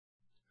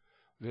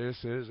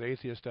This is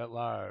Atheist at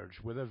Large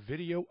with a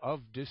video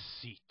of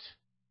deceit.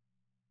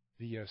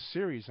 The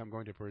series I'm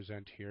going to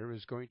present here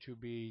is going to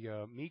be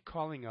me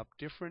calling up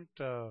different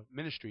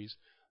ministries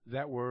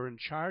that were in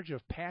charge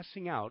of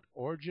passing out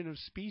Origin of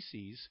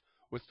Species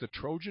with the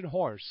Trojan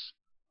Horse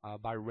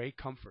by Ray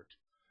Comfort,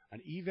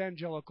 an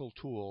evangelical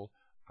tool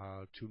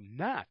to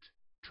not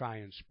try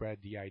and spread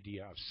the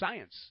idea of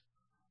science,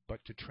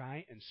 but to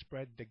try and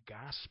spread the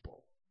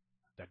gospel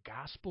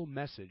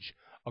message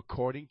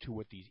according to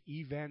what these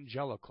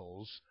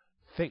evangelicals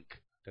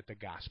think that the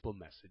gospel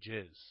message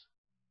is.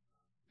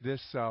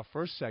 This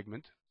first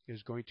segment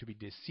is going to be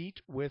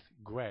Deceit with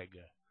Greg.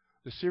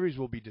 The series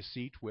will be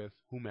Deceit with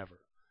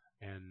whomever.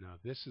 And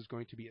this is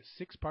going to be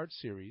a 6-part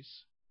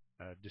series,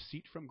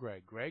 Deceit from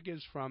Greg. Greg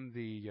is from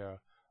the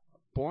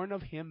Born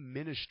of Him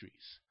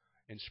Ministries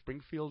in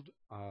Springfield,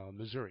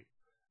 Missouri.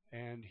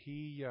 And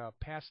he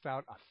passed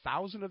out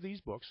 1,000 of these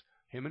books,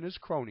 him and his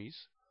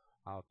cronies,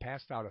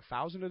 passed out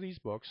 1,000 of these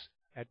books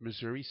at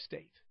Missouri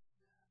State.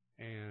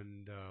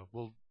 And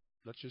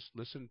let's just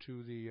listen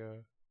to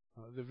the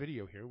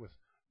video here with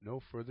no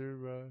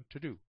further to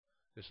do.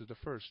 This is the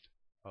first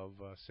of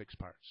 6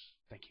 parts.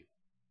 Thank you.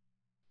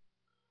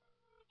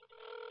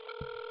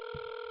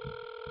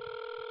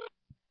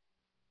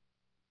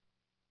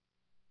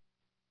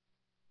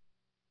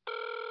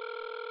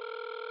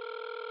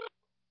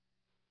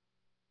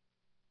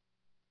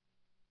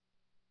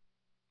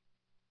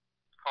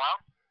 Hello?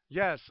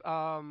 Yes,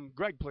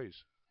 Greg,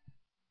 please.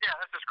 Yeah,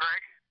 this is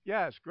Greg.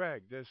 Yes,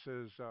 Greg. This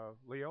is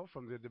Leo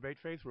from the Debate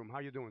Faith Room. How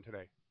you doing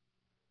today?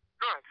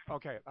 Good.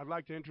 Okay, I'd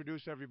like to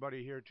introduce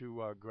everybody here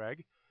to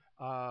Greg.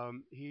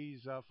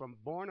 He's from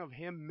Born of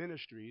Him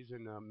Ministries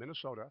in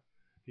Minnesota.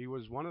 He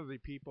was one of the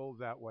people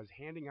that was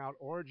handing out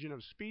Origin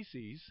of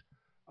Species,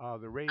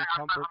 the Ray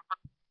Comfort.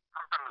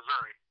 I'm from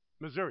Missouri.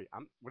 Missouri.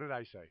 What did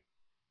I say?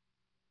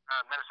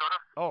 Minnesota?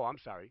 Oh, I'm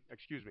sorry.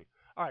 Excuse me.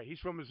 All right, he's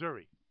from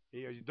Missouri.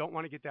 You don't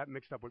want to get that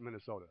mixed up with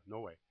Minnesota. No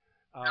way.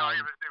 No, it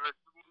was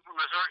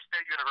Missouri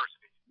State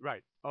University.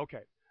 Right.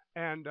 Okay.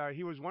 And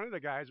he was one of the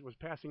guys that was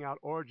passing out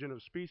Origin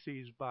of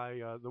Species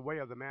by the way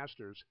of the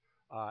masters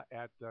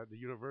at the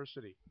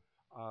university.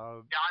 Yeah,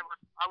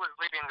 I was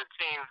leading the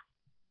team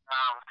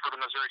for the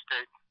Missouri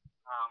State.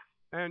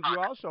 And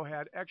you also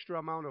had extra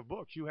amount of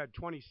books. You had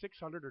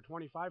 2,600 or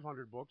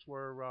 2,500 books,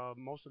 where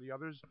most of the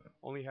others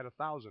only had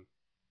 1,000. No,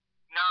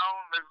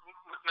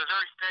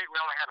 Missouri State, we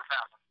only had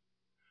 1,000.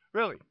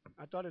 Really?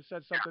 I thought it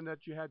said something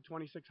that you had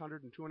 2,600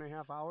 in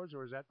 2.5 hours,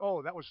 or is that? Oh,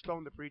 that was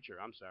Stone the Preacher.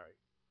 I'm sorry.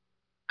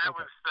 That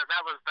was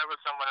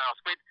someone else.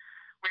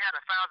 We had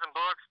 1,000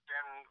 books,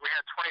 and we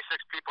had 26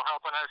 people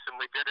helping us, and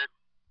we did it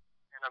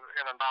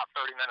in about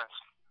 30 minutes.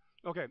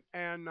 Okay,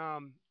 and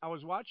I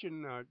was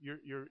watching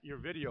your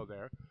video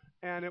there,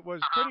 and it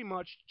was pretty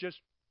much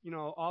just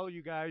all of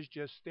you guys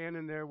just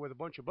standing there with a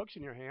bunch of books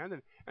in your hand and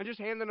just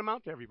handing them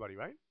out to everybody,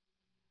 right?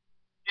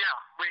 Yeah,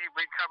 we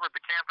covered the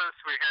campus.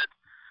 We had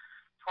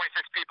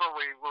 26 people.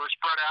 We were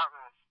spread out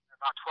in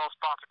about 12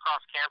 spots across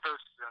campus,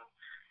 and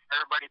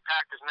everybody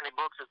packed as many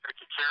books as they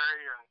could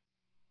carry, and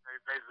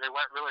they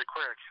went really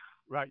quick.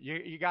 Right.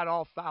 You got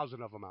all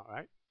 1,000 of them out,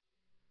 right?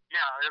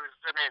 Yeah, it was.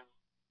 I mean,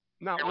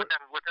 now,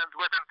 within 30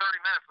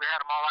 minutes, we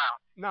had them all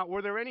out. Now,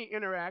 were there any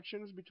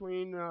interactions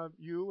between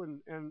you and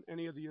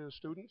any of the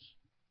students?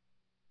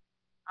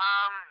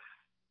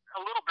 A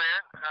little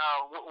bit.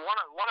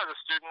 One of the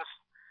students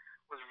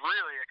was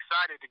really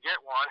excited to get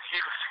one.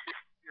 He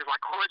was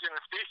like Origin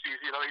of Species,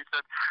 he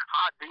said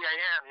hot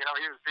DAN, he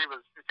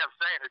kept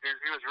saying it.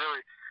 He was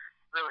really,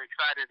 really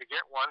excited to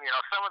get one.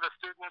 Some of the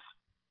students,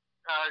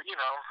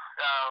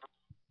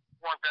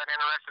 weren't that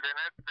interested in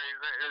it.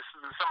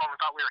 Some of them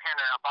thought we were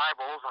handing out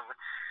Bibles, and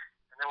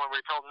then when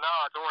we told them,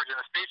 no, it's Origin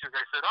of Species,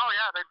 they said, oh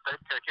yeah,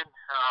 they'd take it. We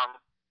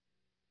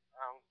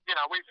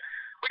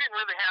didn't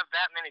really have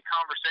that many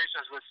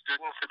conversations with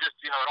students. It just,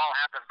 it all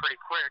happened pretty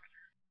quick.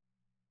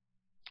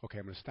 Okay,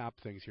 I'm going to stop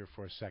things here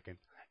for a second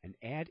and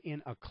add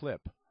in a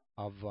clip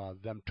of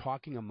them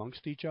talking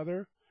amongst each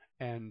other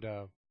and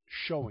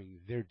showing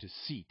their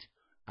deceit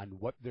on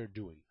what they're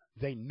doing.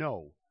 They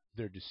know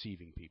they're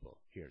deceiving people.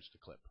 Here's the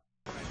clip.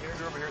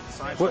 Over here at the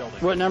science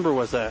building. What number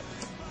was that?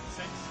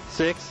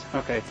 6?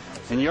 Okay.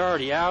 And you're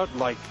already out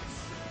like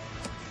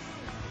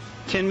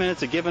 10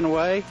 minutes of giving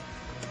away?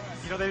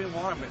 They didn't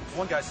want them.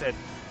 One guy said,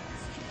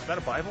 is that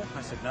a Bible?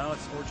 I said, no,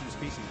 it's Origin of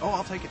Species. Oh,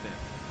 I'll take it then.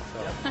 So,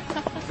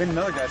 then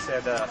another guy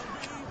said,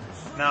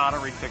 no, I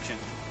don't read fiction.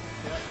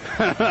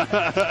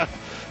 I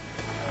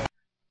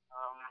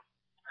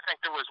think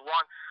there was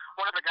one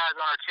of the guys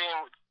on our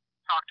team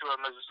talked to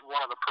him as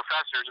one of the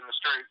professors, and the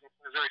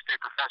Missouri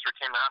State professor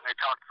came out, and they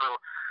talked for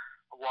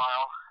a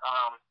while.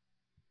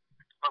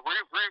 But we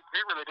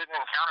really didn't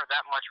encounter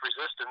that much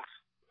resistance.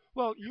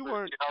 Well, you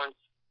weren't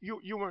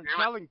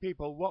telling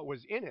people what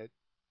was in it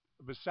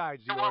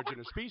besides the Origin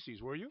of Species,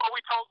 were you? Well,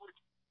 we told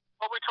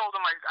them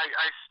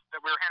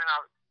that we were handing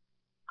out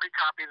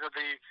pre-copies of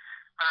the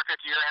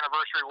 150-year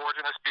anniversary of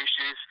Origin of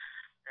Species,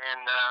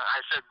 And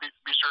I said, be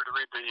sure to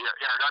read the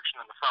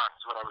introduction in the front,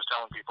 is what I was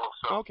telling people.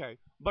 So. Okay,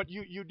 but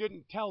you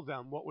didn't tell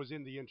them what was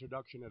in the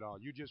introduction at all.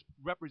 You just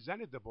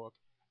represented the book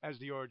as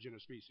the origin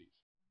of species.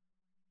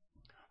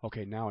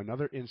 Okay, now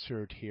another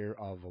insert here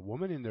of a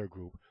woman in their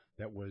group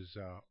that was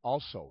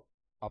also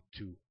up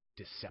to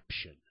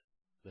deception.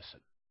 Listen.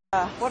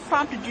 What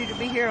prompted you to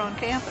be here on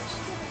campus?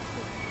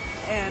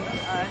 And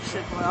I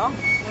said, well,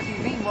 what do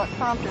you mean, what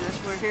prompted us?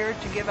 We're here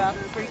to give out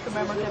the free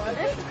commemorative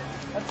edition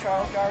of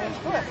Charles Darwin's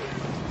book.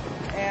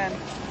 And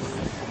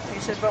he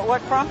said, but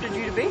what prompted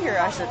you to be here?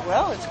 I said,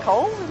 well, it's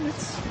cold and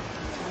it's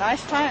a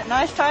nice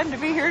time to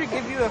be here to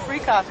give you a free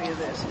copy of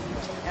this.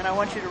 And I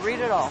want you to read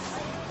it all.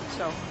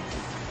 So,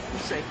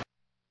 let's see.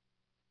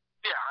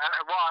 Yeah,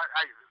 well,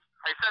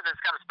 I said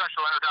it's got a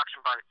special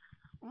introduction by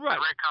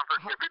Ray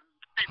Comfort.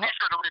 Be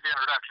sure to read the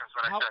introductions,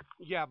 what I said.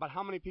 Yeah, but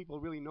how many people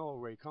really know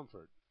Ray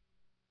Comfort?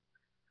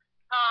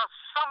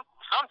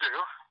 Some do.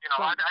 You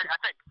know, I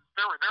think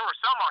there were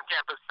some on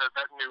campus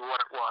that knew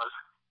what it was.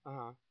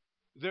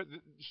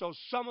 So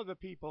some of the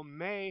people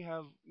may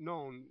have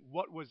known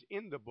what was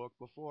in the book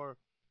before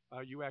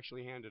you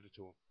actually handed it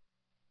to them.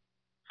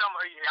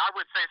 I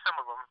would say some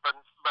of them,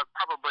 but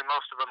probably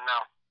most of them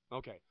no.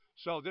 Okay,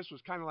 so this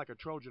was kind of like a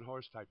Trojan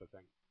horse type of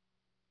thing.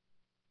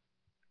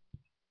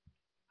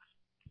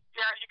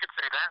 Yeah, you could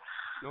say that.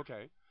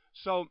 Okay,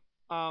 so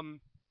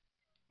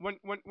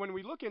when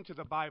we look into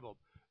the Bible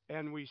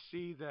and we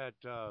see that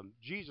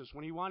Jesus,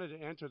 when he wanted to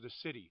enter the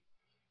city,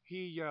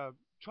 he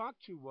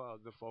talked to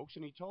the folks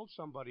and he told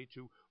somebody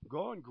to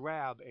go and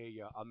grab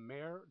a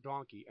mare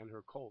donkey and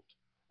her colt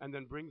and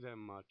then bring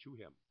them to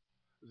him.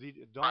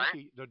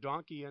 The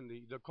donkey and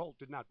the colt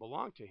did not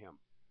belong to him,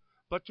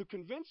 but to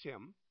convince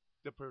him,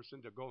 the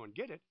person, to go and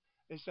get it,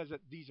 it says that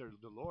these are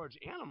the Lord's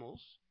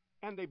animals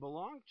and they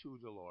belong to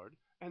the Lord,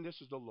 and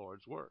this is the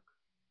Lord's work.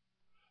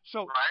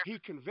 So he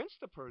convinced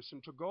the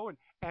person to go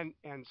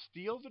and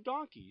steal the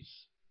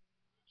donkeys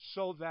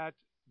so that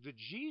the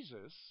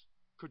Jesus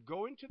could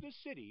go into the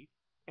city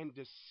and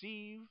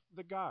deceive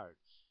the guards.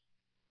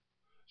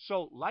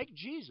 So like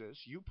Jesus,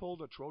 you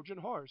pulled a Trojan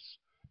horse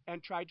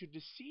and tried to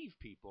deceive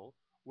people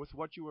with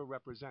what you were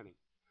representing,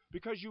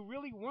 because you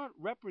really weren't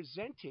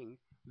representing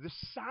the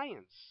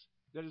science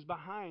that is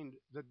behind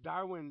the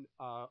Darwin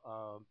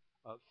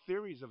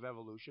theories of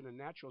evolution and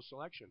natural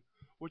selection.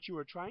 What you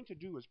were trying to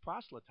do is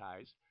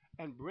proselytize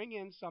and bring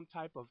in some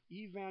type of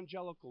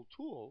evangelical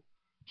tool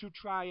to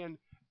try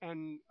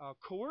and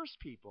coerce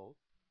people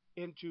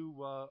into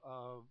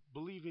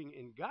believing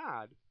in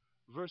God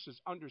versus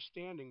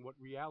understanding what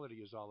reality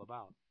is all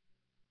about.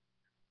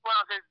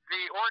 Well,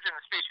 the Origin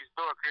of Species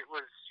book, it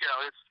was, you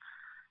know,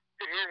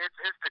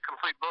 it's the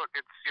complete book.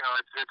 It's, you know,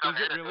 it's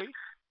unedited. Is it really?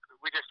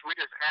 We just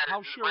added.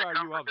 How sure are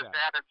you of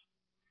that?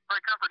 Ray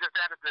Comfort just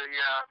added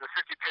the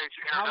 50-page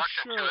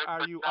introduction to it.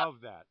 How sure are you of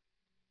that?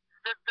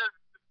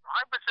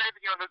 I would say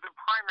that, you know, the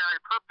primary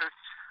purpose.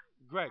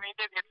 Greg. I mean,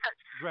 the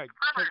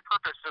primary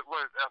purpose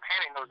of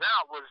handing those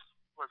out was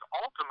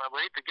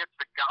ultimately to get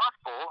the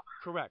gospel.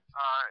 Correct.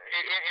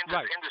 Into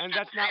and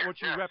that's not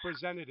what you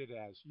represented it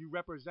as. You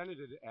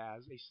represented it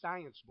as a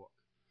science book.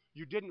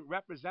 You didn't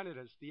represent it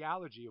as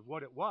theology of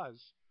what it was,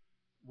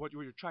 what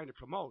you were trying to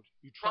promote.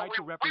 You tried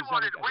to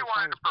represent it as a science book. We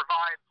wanted to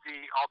provide the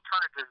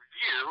alternative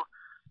view.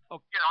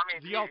 Okay. You know, I mean,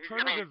 the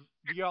alternative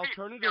view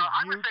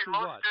I would say to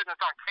most what?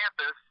 students on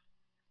campus,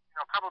 you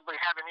know, probably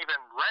haven't even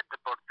read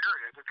the book.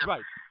 Period. Because,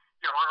 right.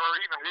 You know, or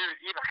even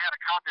had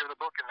a copy of the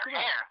book in their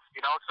hands.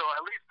 You know, so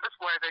at least this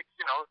way they,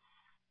 you know,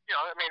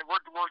 I mean, we're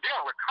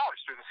dealing with college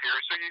students here,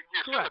 so you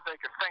assume that they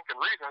can think and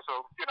reason.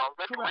 So, you know,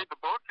 they can read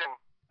the book and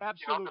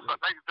absolutely, you know,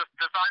 they just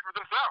decide for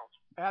themselves.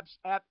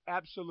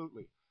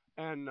 Absolutely.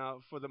 And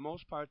for the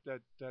most part,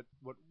 that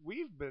what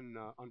we've been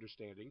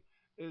understanding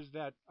is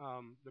that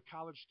the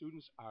college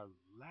students are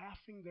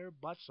laughing their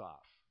butts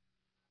off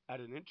at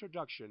an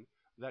introduction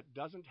that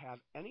doesn't have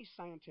any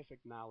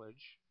scientific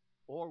knowledge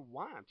or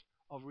want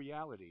of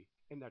reality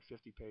in that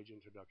 50-page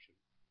introduction.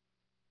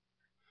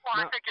 Well,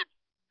 now, I think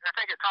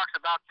it talks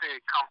about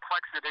the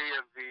complexity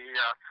of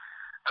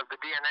the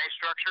DNA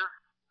structure.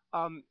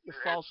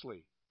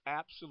 Falsely,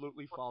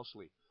 absolutely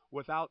falsely,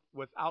 without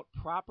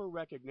proper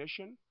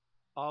recognition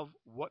of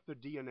what the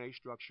DNA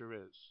structure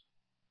is.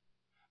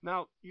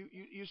 Now,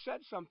 you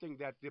said something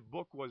that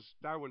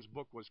Darwin's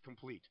book was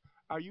complete.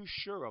 Are you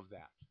sure of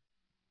that?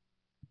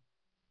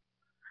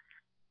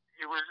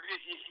 It was.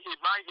 It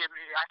might.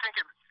 I think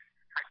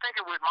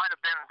it might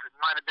have been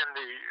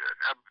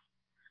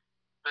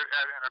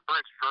an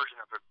abridged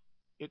version of it.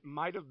 It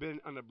might have been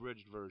an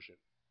abridged version.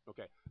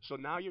 Okay. So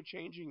now you're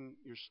changing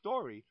your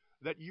story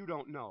that you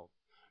don't know.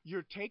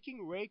 You're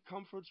taking Ray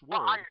Comfort's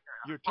word.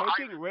 You're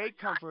taking Ray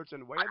Comfort's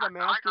and Way of the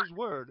Master's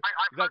word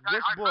that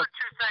this book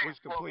was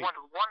complete.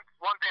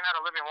 One thing out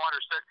of Living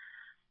Waters said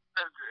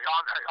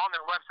on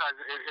their website,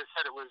 it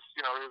said it was,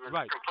 you know, it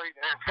was complete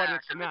and intact.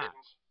 But it's not.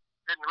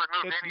 Didn't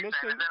remove anything.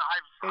 Missing, and then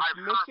I've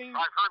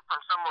heard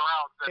from somewhere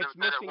else that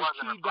it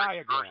wasn't key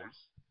diagrams.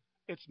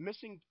 It's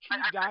missing key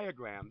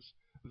diagrams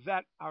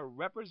that are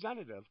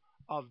representative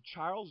of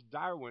Charles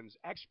Darwin's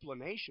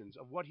explanations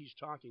of what he's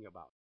talking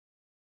about.